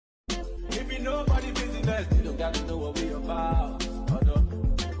best, you don't gotta know what we about. Oh no,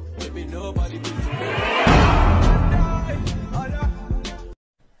 maybe nobody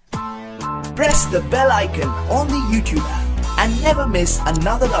Press the bell icon on the YouTube app and never miss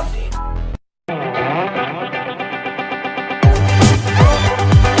another update.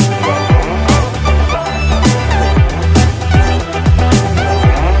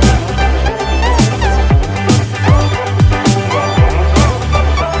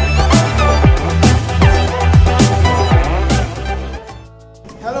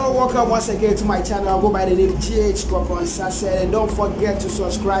 Welcome once again to my channel. I'll go by the name GH Kokon Sase, and don't forget to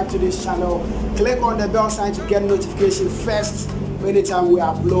subscribe to this channel. Click on the bell sign to get notification first anytime we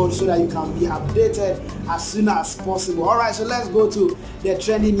upload, so that you can be updated as soon as possible. Alright, so let's go to the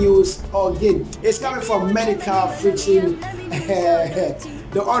trending news again. It's coming from Medikal preaching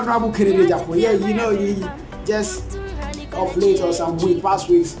the Honorable Kennedy Agyapong. Yeah, you know, he just of late or some past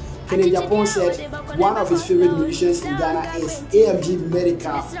weeks, Kennedy Agyapong said one of his favorite musicians in Ghana is AMG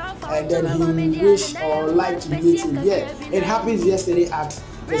Medikal, and then he wish or like to meet him. Yeah, it happened yesterday at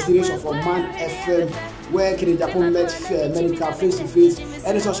the studios of Man FM, where Kennedy Agyapong met Medikal face to face,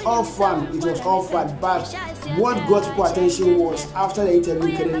 and it was all fun. It was all fun. But what got people's attention was after the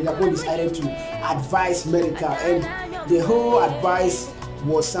interview, Kennedy Agyapong decided to advise Medikal, and the whole advice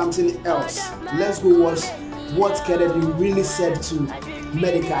was something else. Let's go watch what Kennedy really said to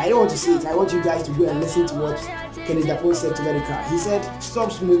Medikal. I don't want to say it. I want you guys to go and listen to what Kennedy Agyapong said to Medikal. He said,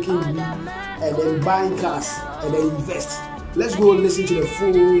 stop smoking weed and then buying cars and then invest. Let's go listen to the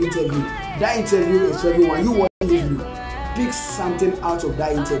full interview. That interview is for everyone. You watch this video, pick something out of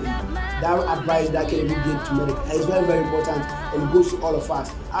that interview. That advice that Kennedy gave to Medikal is very, very important, and it goes to all of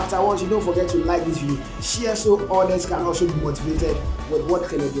us. Afterwards, you don't forget to like this video, share so others can also be motivated with what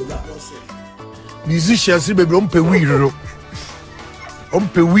Kennedy Agyapong said. Musicians, baby,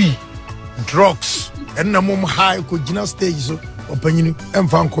 we drugs and na mom high ko gina stage so opanyini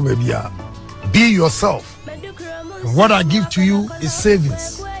emfa nko bia. Be yourself. And what I give to you is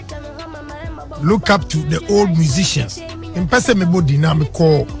savings. Look up to the old musicians. In person me body na me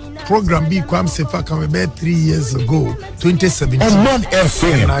call program B Kwam Sefa come about 3 years ago, 2017.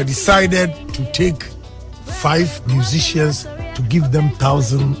 And I decided to take 5 musicians to give them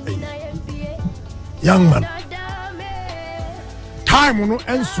 1,000 a year. Young man, time no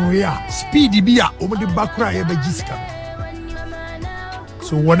enso ya speed be a omode bakura ye bejiska.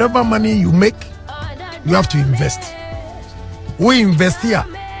 So whatever money you make, you have to invest. We invest here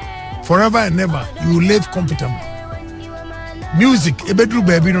forever and ever. You will live comfortably. Music ebedru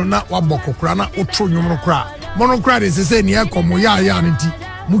baby no na waboko kra na otro nwom kra mono kra de se ne yakomo ya nti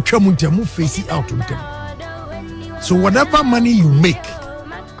mutwa muntem mu face out untem. So whatever money you make,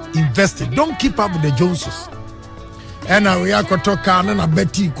 invest it. Don't keep up with the Joneses. And now we are kotoka na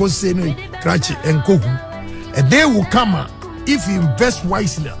Betty kose no krachi enkohu. A day will come if you invest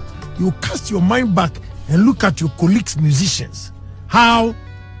wisely. You cast your mind back and look at your colleagues, musicians, how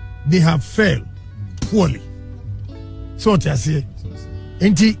they have failed poorly. So what I say,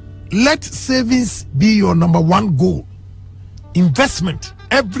 let savings be your number one goal. Investment.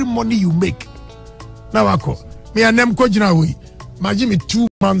 Every money you make. Now I call me and them kojina we. Imagine me 2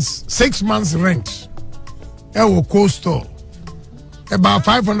 months, 6 months rent. I will cost store about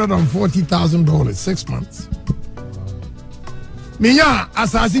 $540,000 6 months. Me ya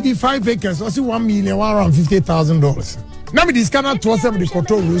as I see 5 acres, I see $1,150,000. Now me this cannot to us the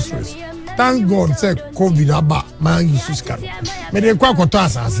control roosters. Thank God say COVID aba man use scan. Me dey kwa koto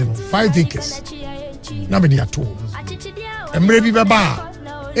asase 5 acres. Now me dey at home. Emre bi baba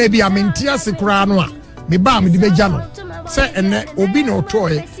e bi amentia sekura no a me ba me di beja no. Say ene obi na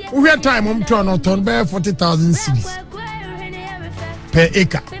otoe we time om to no ton be 40,000 cedis per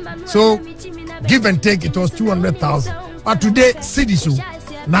acre. So give and take it was 200,000. But today cedis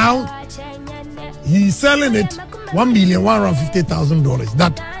now he's selling it $1,150,000.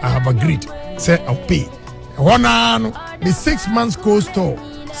 That I have agreed. Say I'll pay. One ano the 6 months cost store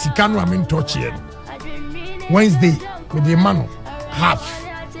sikano amen touch here. Wednesday with the man half.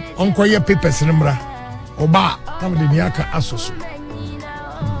 Uncle your papers remember. Oba nam de niaka asoso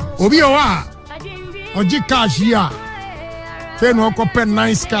obi owa oji cash here fe no okope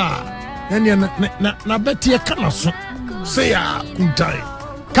nice car na beti e kana so say ya kuntai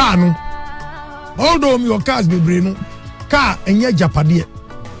car no although your cars be brenu car enye japade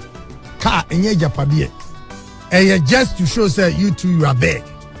just to show say you two you are there.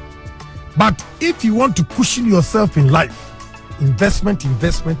 But if you want to cushion yourself in life, investment.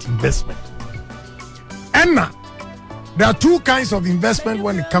 And now, there are 2 kinds of investment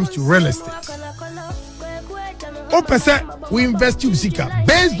when it comes to real estate. We invest you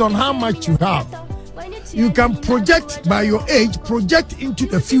based on how much you have. you can project by your age, project into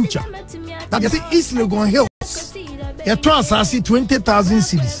the future. That is East Legon Hills. You transfer 20,000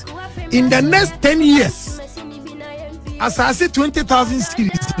 cities. In the next 10 years, as I say 20,000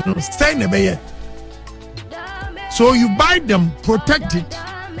 cities, stay in the bay. So you buy them, protect it,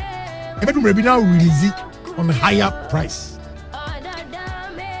 and maybe now release it on a higher price.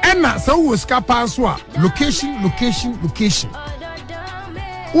 And now, so we scap location.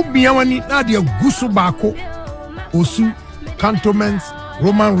 Ubiawani na dia gusu bako, osu, cantonments,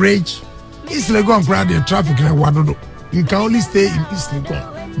 Roman Rage, East Legon crowd the traffic like wadodo. You can only stay in East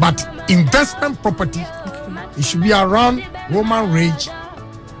Legon. But investment property, it should be around Roman Rage,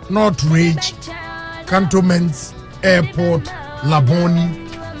 North Rage, cantonments, airport, Laboni.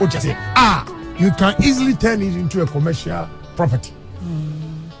 What you say? You can easily turn it into a commercial property.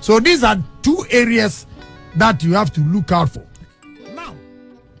 So these are two areas that you have to look out for. Now,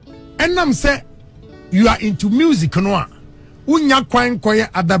 and I'm saying you are into music, no? Unya kwanye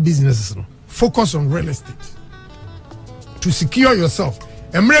other businesses, no? Focus on real estate to secure yourself.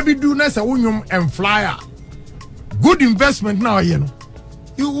 And maybe do nice and flyer. Good investment now, you know.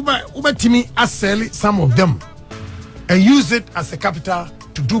 You uber to me as sell some of them and use it as a capital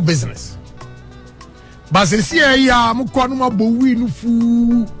to do business. But see ya mukwanuma bowi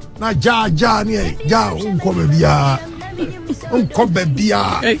nufu na ja unkobe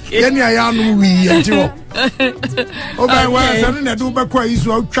bia yani ayanu wi ntio oba wa sanu na do be kwa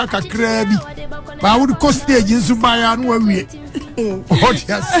isu atwa kakra bi ba would cost stage nsu ba ya no awie.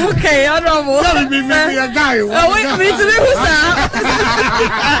 Okay, honorable.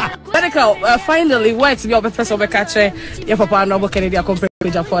 Medikal, finally, why to be a professor of catcher? Your papa no Kennedy compared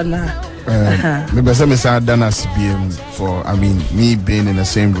to Japan now. Maybe some is done as being for, I mean, me being in the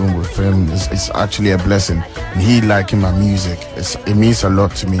same room with him is actually a blessing. And he liking my music. It means a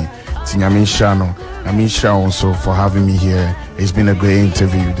lot to me. Tinyamin Shano also for having me here. It's been a great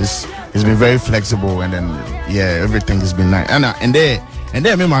interview. It's been very flexible, and then everything has been nice. And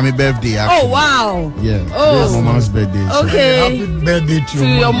then my mommy birthday. Actually. Oh wow! Yeah. Oh, my mom's birthday. So. Okay. Happy birthday to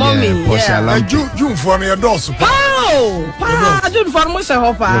your mommy. June for your door. Oh, June for my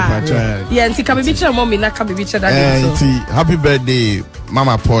hopper. Yeah, and can be mommy, not can be happy birthday,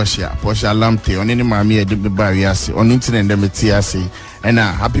 Mama Portia Lamte. On any mommy, I did the barriers on internet. Them and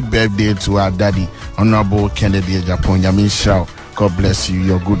happy birthday to our daddy, Honorable Kennedy Agyapong. Yamin Shao. God bless you,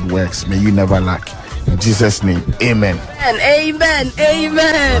 your good works. May you never lack. In Jesus' name, amen. And amen.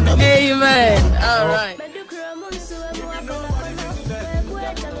 All right.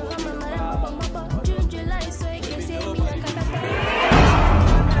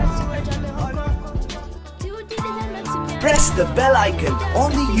 Press the bell icon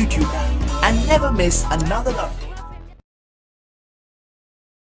on the YouTube app and never miss another update.